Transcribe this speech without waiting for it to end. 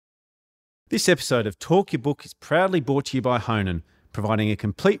This episode of Talk Your Book is proudly brought to you by Honan, providing a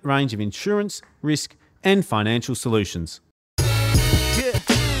complete range of insurance, risk and financial solutions.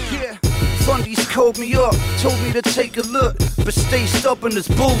 Fundies called me up, told me to take a look, but stay stubborn as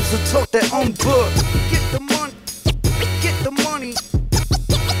bulls and talk their own book. Get the money, get the money,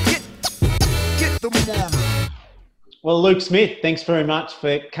 get the money. Well, Luke Smith, thanks very much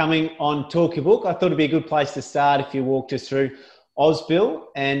for coming on Talk Your Book. I thought it'd be a good place to start if you walked us through Ausbil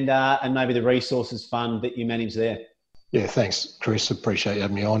and maybe the resources fund that you manage there. Yeah, thanks, Chris. Appreciate you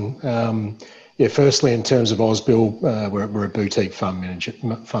having me on. Firstly, in terms of Ausbil, we're a boutique fund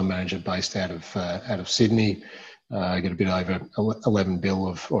manager based out of Sydney. Got a bit over 11 bill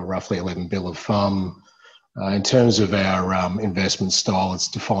of FUM. In terms of our investment style, it's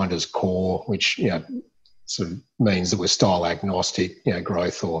defined as core, which sort of means that we're style agnostic,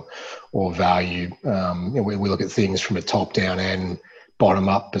 growth or value. We look at things from a top down and bottom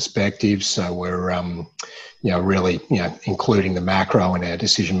up perspective. So we're really including the macro in our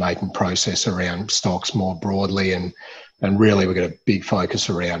decision making process around stocks more broadly, and really we've got a big focus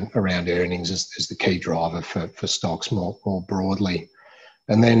around earnings as the key driver for stocks more broadly.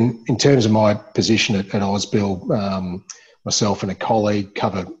 And then in terms of my position at Ausbil, myself and a colleague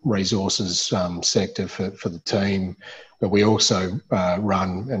cover resources sector for the team, but we also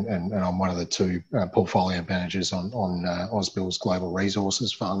run, and I'm one of the two portfolio managers on Ausbil's Global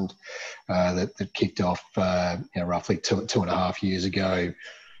Resources Fund that kicked off roughly two and a half years ago.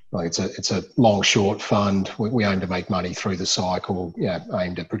 Like it's a long short fund. We aim to make money through the cycle,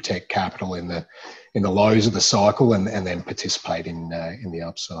 aim to protect capital in the lows of the cycle, and then participate in the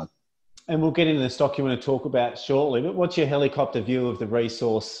upside. And we'll get into the stock you want to talk about shortly, but what's your helicopter view of the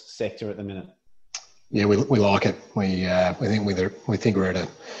resource sector at the minute? Yeah, we like it. We think we're at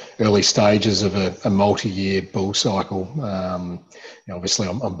early stages of a multi-year bull cycle. Obviously,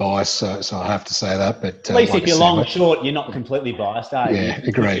 I'm biased, so I have to say that. But at least if you're long or short, you're not completely biased, are you? Yeah,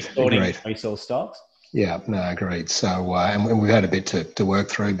 agreed. Resource stocks. Yeah, no, agreed. So, and we've had a bit to work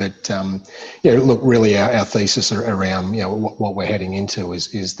through, but look, really, our thesis around what we're heading into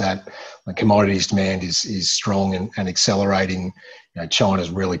is that commodities demand is strong and accelerating. China's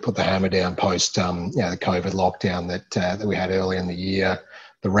really put the hammer down post the COVID lockdown that we had earlier in the year.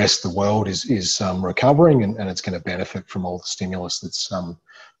 The rest of the world is recovering, and it's going to benefit from all the stimulus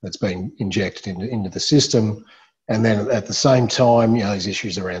that's being injected into the system. And then at the same time, these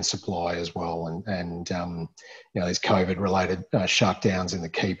issues around supply as well, and these COVID-related shutdowns in the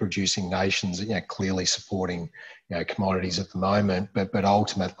key producing nations, clearly supporting commodities at the moment. But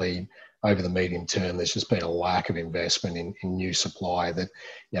ultimately, over the medium term, there's just been a lack of investment in new supply that,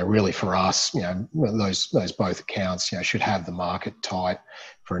 really for us, those both accounts, should have the market tight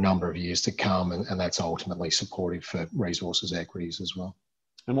for a number of years to come, and that's ultimately supportive for resources equities as well.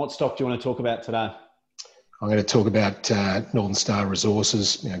 And what stock do you want to talk about today? I'm going to talk about Northern Star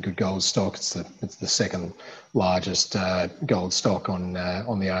Resources, good gold stock. It's the second largest gold stock on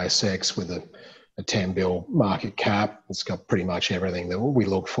the ASX with a 10 bill market cap. It's got pretty much everything that we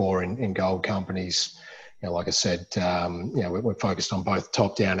look for in gold companies. Like I said, we're focused on both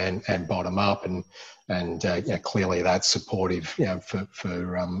top down and bottom up, and clearly that's supportive,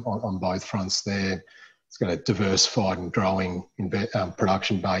 for on both fronts there. It's got a diversified and growing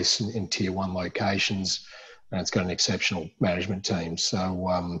production base in tier one locations. And it's got an exceptional management team.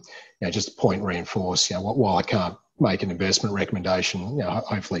 So, just to point reinforce, while I can't make an investment recommendation,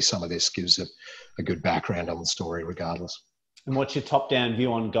 hopefully some of this gives a good background on the story regardless. And what's your top-down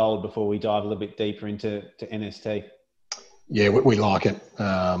view on gold before we dive a little bit deeper into NST? Yeah, we like it.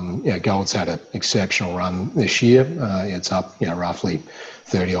 Gold's had an exceptional run this year. It's up, roughly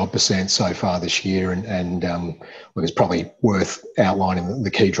 30% so far this year, and it's probably worth outlining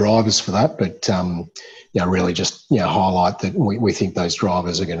the key drivers for that. But really just highlight that we think those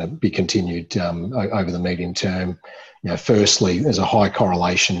drivers are going to be continued over the medium term. Firstly, there's a high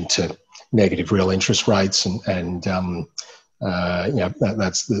correlation to negative real interest rates, and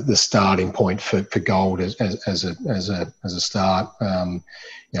that's the starting point for gold as a start.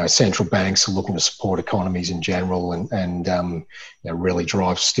 Central banks are looking to support economies in general, and really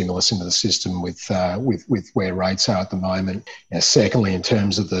drive stimulus into the system with where rates are at the moment. Secondly, in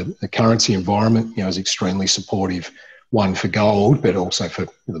terms of the currency environment, is extremely supportive. One for gold, but also for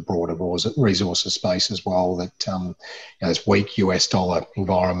the broader resources space as well. That this weak US dollar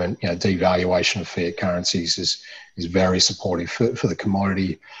environment, devaluation of fiat currencies is very supportive for the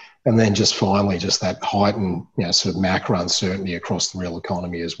commodity. And then just finally, just that heightened, sort of macro uncertainty across the real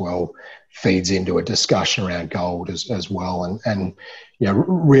economy as well, feeds into a discussion around gold as well. And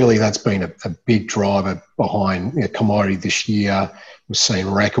really that's been a big driver behind commodity this year. We've seen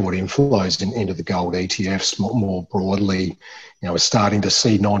record inflows into the gold ETFs more broadly. We're starting to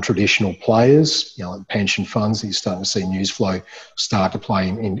see non-traditional players, like pension funds. You're starting to see news flow start to play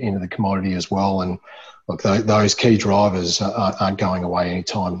into the commodity as well. And look, those key drivers aren't going away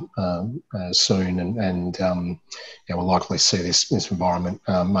anytime soon. And we'll likely see this environment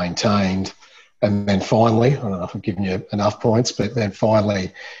maintained. And then finally, I don't know if I've given you enough points, but then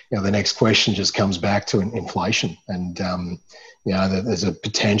finally, the next question just comes back to inflation. And, there's a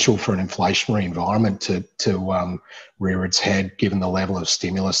potential for an inflationary environment to rear its head, given the level of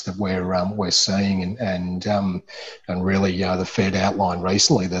stimulus that we're seeing. And really, the Fed outlined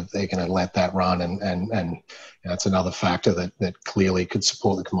recently that they're going to let that run. And that's another factor that clearly could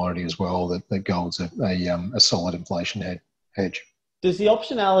support the commodity as well, that gold's a solid inflation hedge. Does the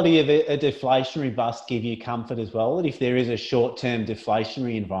optionality of a deflationary bust give you comfort as well, that if there is a short-term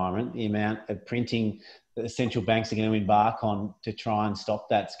deflationary environment, the amount of printing that the central banks are going to embark on to try and stop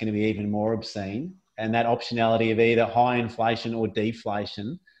that's going to be even more obscene, and that optionality of either high inflation or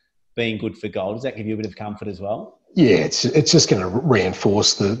deflation being good for gold, does that give you a bit of comfort as well? Yeah, it's just going to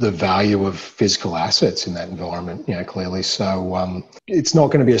reinforce the value of physical assets in that environment, clearly. So it's not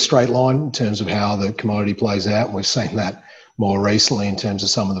going to be a straight line in terms of how the commodity plays out. And we've seen that more recently in terms of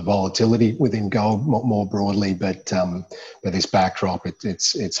some of the volatility within gold more broadly, but this backdrop,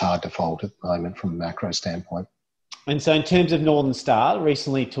 it's hard to fault at the moment from a macro standpoint. And so in terms of Northern Star,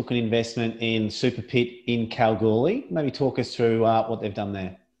 recently took an investment in Super Pit in Kalgoorlie. Maybe talk us through what they've done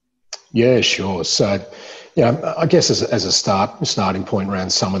there. Yeah, sure. So, I guess as a starting point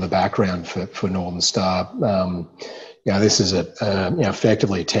around some of the background for Northern Star, this is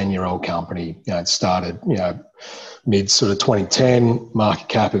effectively a 10-year-old company. It started, mid sort of 2010, market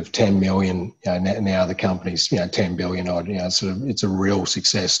cap of 10 million. Now the company's 10 billion odd. It's a real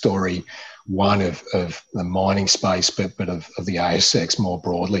success story. One of the mining space, but of the ASX more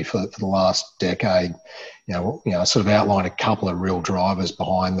broadly for the last decade. Sort of outline a couple of real drivers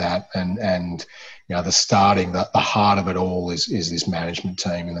behind that, and the heart of it all is this management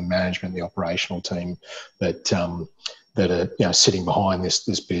team and the operational team that are sitting behind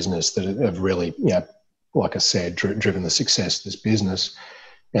this business, that have really like I said, driven the success of this business.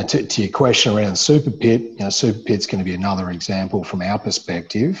 Now, to your question around Super Pit, Super Pit's going to be another example from our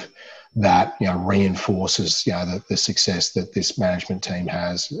perspective that reinforces the success that this management team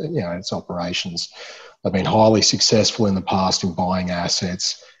has. Its operations. They've been highly successful in the past in buying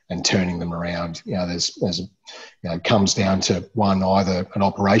assets and turning them around. It comes down to one, either an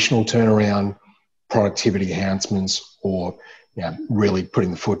operational turnaround, productivity enhancements, or really putting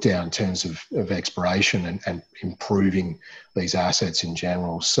the foot down in terms of exploration and improving these assets in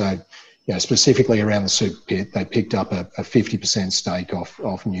general. So, specifically around the Super Pit, they picked up a 50% stake off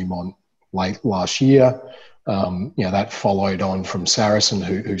Newmont late last year. That followed on from Saracen,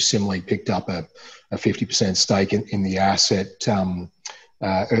 who similarly picked up a 50% stake in the asset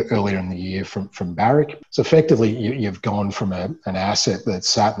earlier in the year from Barrick. So effectively, you've gone from an asset that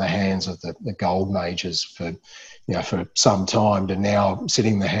sat in the hands of the gold majors for some time to now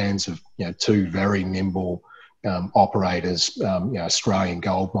sitting in the hands of two very nimble operators, Australian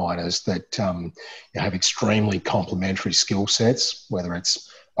gold miners that have extremely complementary skill sets, whether it's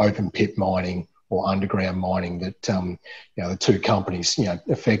open pit mining or underground mining, that the two companies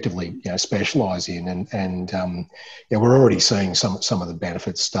effectively specialise in, and we're already seeing some of the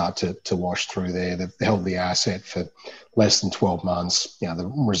benefits start to wash through there. They've held the asset for less than 12 months.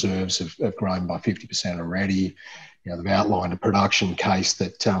 The reserves have grown by 50% already. They've outlined a production case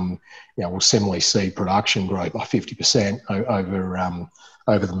that will similarly see production grow by 50%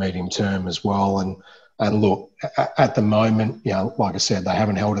 over the medium term as well. And look, at the moment, like I said, they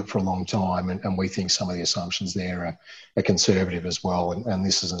haven't held it for a long time, and we think some of the assumptions there are conservative as well. And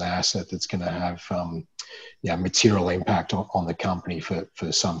this is an asset that's going to have material impact on the company for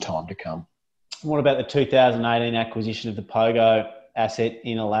some time to come. What about the 2018 acquisition of the Pogo asset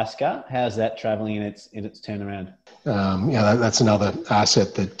in Alaska? How's that travelling in its turnaround? That's another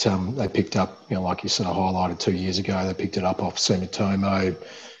asset that they picked up, like you sort of highlighted 2 years ago. They picked it up off Sumitomo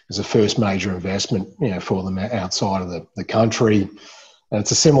as a first major investment, for them outside of the country. And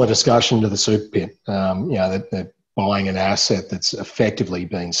it's a similar discussion to the Super Pit. They're buying an asset that's effectively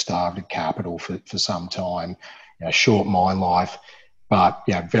been starved of capital for some time, short mine life, but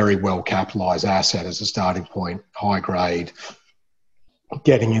very well capitalised asset as a starting point, high grade,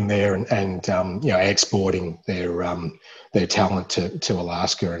 getting in there and exporting their talent to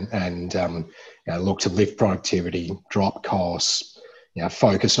Alaska and look to lift productivity, drop costs,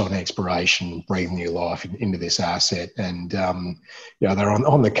 focus on exploration, breathe new life into this asset. And, they're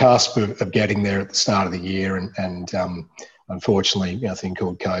on the cusp of getting there at the start of the year. And unfortunately, a thing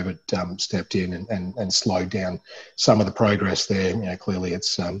called COVID stepped in and slowed down some of the progress there. Clearly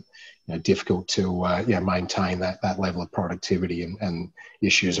it's difficult to maintain that level of productivity and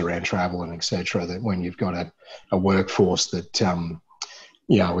issues around travel and et cetera, that when you've got a workforce that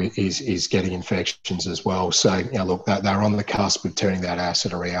is getting infections as well. So, look, they're on the cusp of turning that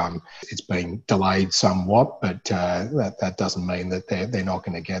asset around. It's been delayed somewhat, but that doesn't mean that they're not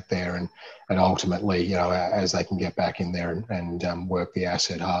going to get there. And ultimately, as they can get back in there and work the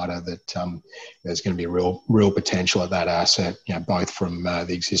asset harder, that there's going to be real potential at that asset, both from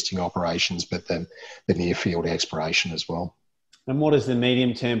the existing operations, but the near field exploration as well. And what does the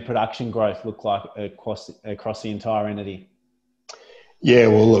medium-term production growth look like across the entire entity? Yeah,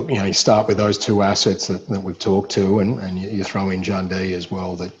 well, look, you start with those two assets that we've talked to, and you throw in Jundee as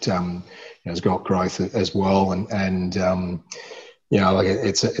well, that has got growth as well, and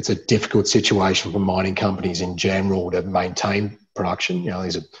it's a difficult situation for mining companies in general to maintain production.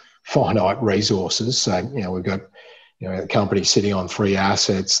 These are finite resources, so we've got a company sitting on three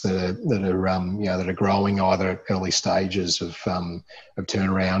assets that are growing either at early stages of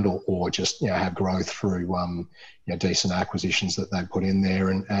turnaround or just have growth through decent acquisitions that they put in there,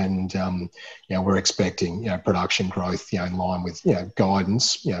 and we're expecting production growth in line with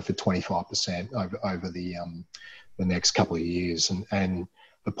guidance for 25% over the next couple of years, and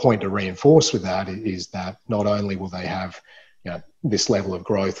the point to reinforce with that is that not only will they have this level of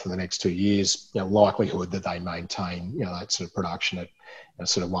growth for the next 2 years, likelihood that they maintain that sort of production at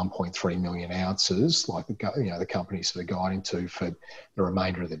sort of 1.3 million ounces, like the company's sort of guiding to for the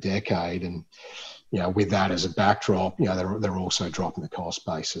remainder of the decade. And with that as a backdrop, they're also dropping the cost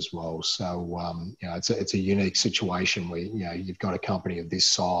base as well. So it's a unique situation where you've got a company of this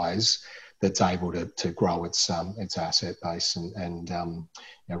size that's able to grow its asset base and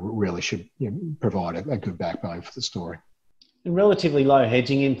really should provide a good backbone for the story. Relatively low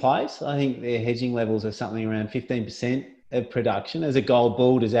hedging in place. I think their hedging levels are something around 15% of production. As a gold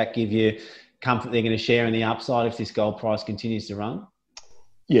bull, does that give you comfort they're going to share in the upside if this gold price continues to run?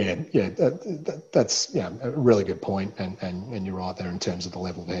 Yeah, that's a really good point, and you're right there in terms of the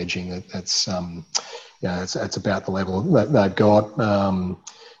level of hedging. That's it's about the level that they've got.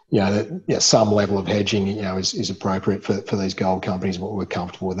 Some level of hedging, is appropriate for these gold companies. We're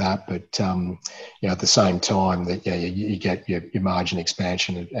comfortable with that, but at the same time, that you get your margin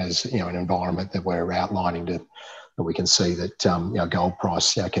expansion as an environment that we're outlining that we can see that gold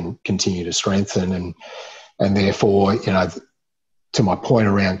price can continue to strengthen, and therefore to my point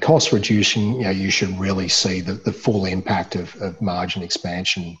around cost reducing, you should really see the full impact of margin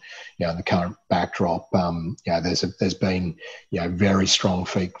expansion. In the current backdrop, there's been very strong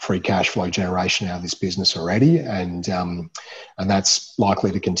free cash flow generation out of this business already, and that's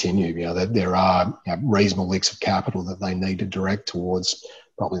likely to continue. There are reasonable licks of capital that they need to direct towards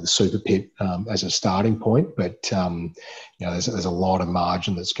probably the super pit as a starting point, but there's a lot of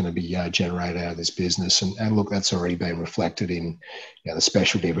margin that's going to be generated out of this business, and look, that's already been reflected in the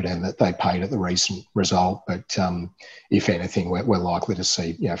special dividend that they paid at the recent result. But if anything, we're likely to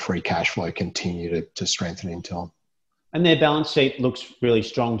see free cash flow continue to strengthen in time. And their balance sheet looks really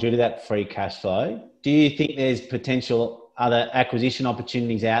strong due to that free cash flow. Do you think there's potential other acquisition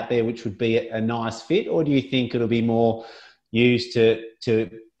opportunities out there which would be a nice fit, or do you think it'll be more used to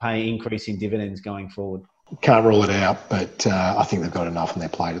pay increasing dividends going forward? Can't rule it out, but I think they've got enough on their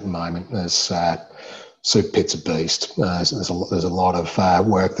plate at the moment. There's Super Pit's a beast. There's a lot of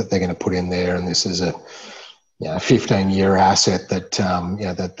work that they're going to put in there, and this is a 15-year asset that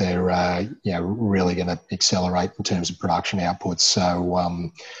that they're really going to accelerate in terms of production outputs.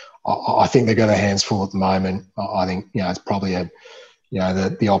 So I think they've got their hands full at the moment. I think it's probably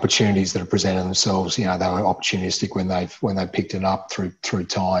the opportunities that are presenting themselves, they were opportunistic when they picked it up through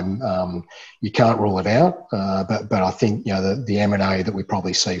time. You can't rule it out, but I think the M&A that we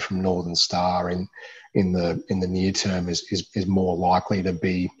probably see from Northern Star in the near term is more likely to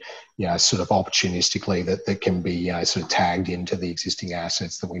be sort of opportunistically that can be sort of tagged into the existing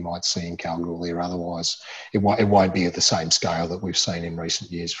assets that we might see in Kalgoorlie, or otherwise it won't be at the same scale that we've seen in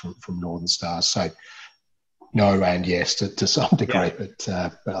recent years from Northern Star. So no and yes to some degree, but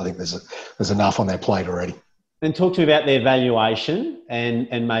I think there's enough on their plate already. And talk to me about their valuation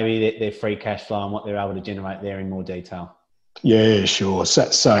and maybe their free cash flow and what they're able to generate there in more detail. Yeah, sure. So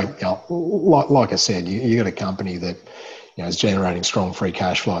like I said, you got a company that is generating strong free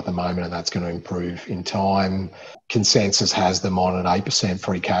cash flow at the moment, and that's going to improve in time. Consensus has them on an 8%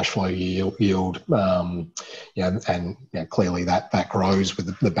 free cash flow yield. Clearly that grows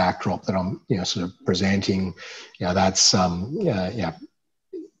with the backdrop that I'm, sort of presenting. That's,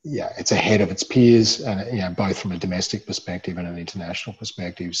 it's ahead of its peers, and both from a domestic perspective and an international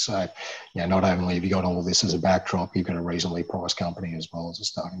perspective. So, not only have you got all of this as a backdrop, you've got a reasonably priced company as well as a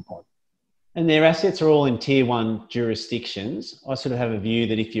starting point. And their assets are all in tier 1 jurisdictions. I sort of have a view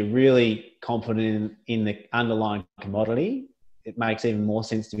that if you're really confident in the underlying commodity, it makes even more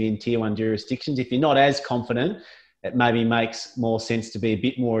sense to be in tier 1 jurisdictions. If you're not as confident, it maybe makes more sense to be a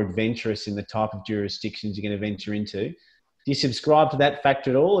bit more adventurous in the type of jurisdictions you're going to venture into. Do you subscribe to that factor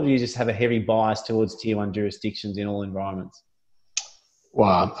at all, or do you just have a heavy bias towards tier 1 jurisdictions in all environments?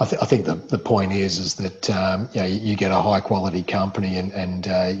 Well, I think the point is that you get a high quality company and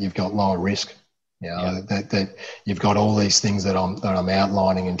you've got lower risk. That you've got all these things that I'm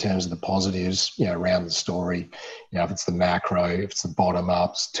outlining in terms of the positives, around the story. If it's the macro, if it's the bottom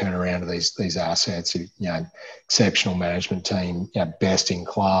ups, turnaround of these assets, exceptional management team, best in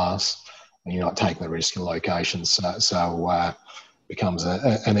class, and you're not taking the risk in locations. So becomes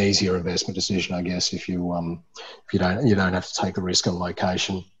an easier investment decision, I guess, if you don't have to take the risk on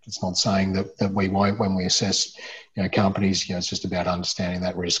location. It's not saying that we won't when we assess companies. It's just about understanding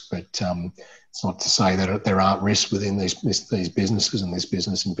that risk. But it's not to say that there aren't risks within these businesses and this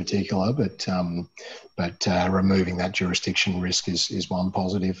business in particular. But removing that jurisdiction risk is one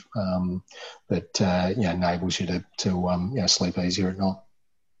positive that enables you to sleep easier at night.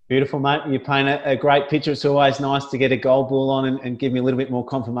 Beautiful, mate. You paint a great picture. It's always nice to get a gold bull on and give me a little bit more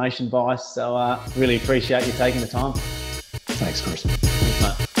confirmation bias. So really appreciate you taking the time. Thanks, Chris. Thanks,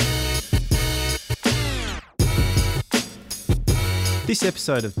 mate. This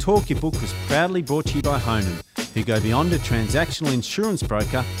episode of Talk Your Book was proudly brought to you by Honan, who go beyond a transactional insurance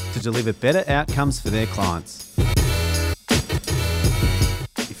broker to deliver better outcomes for their clients.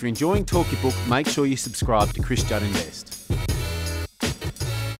 If you're enjoying Talk Your Book, make sure you subscribe to Chris Judd Invest.